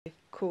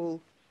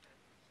call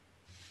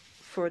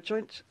for a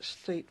joint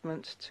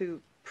statement to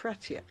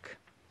Pratyek.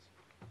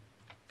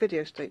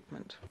 Video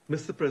statement.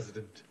 Mr.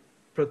 President,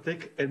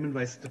 Pratyek, Edmund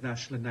Rice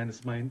International and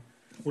Niners Mind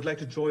would like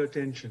to draw your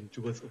attention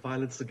towards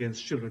violence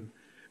against children,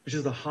 which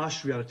is the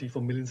harsh reality for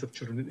millions of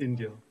children in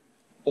India.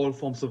 All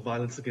forms of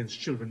violence against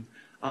children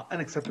are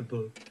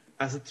unacceptable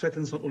as it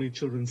threatens not only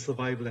children's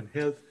survival and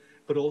health,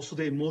 but also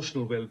their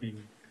emotional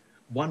well-being.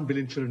 1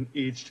 billion children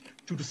aged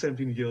 2 to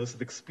 17 years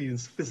have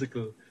experienced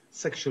physical,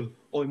 sexual,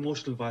 or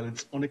emotional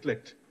violence or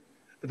neglect.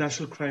 The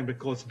National Crime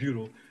Records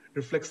Bureau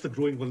reflects the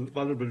growing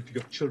vulnerability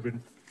of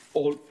children.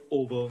 All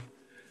over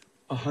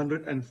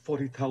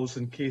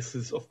 140,000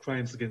 cases of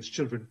crimes against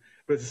children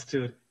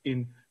registered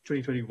in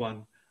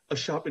 2021, a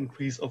sharp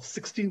increase of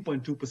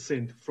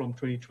 16.2% from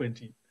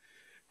 2020.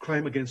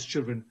 Crime against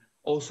children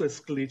also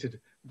escalated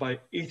by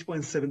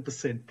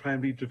 8.7%,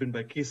 primarily driven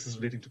by cases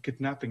relating to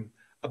kidnapping,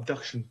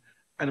 abduction,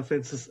 and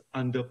offences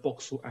under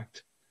POCSO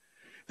Act.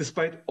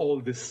 Despite all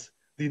this,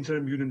 the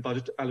interim union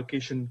budget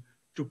allocation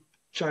to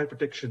child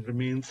protection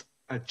remains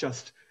at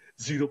just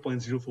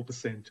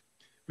 0.04%.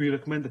 We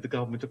recommend that the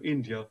Government of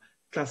India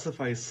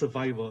classifies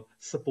survivor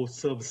support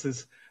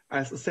services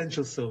as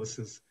essential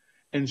services,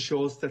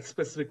 ensures that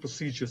specific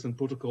procedures and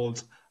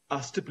protocols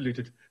are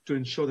stipulated to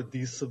ensure that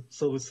these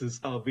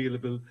services are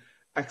available,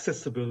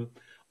 accessible,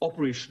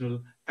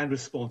 operational, and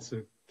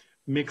responsive,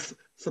 makes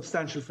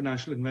substantial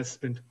financial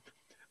investment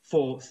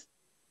for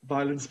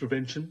violence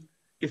prevention,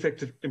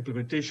 effective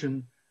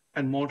implementation,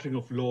 and monitoring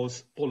of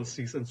laws,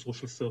 policies, and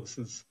social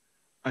services.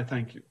 I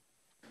thank you.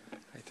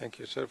 I thank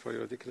you, sir, for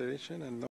your declaration. And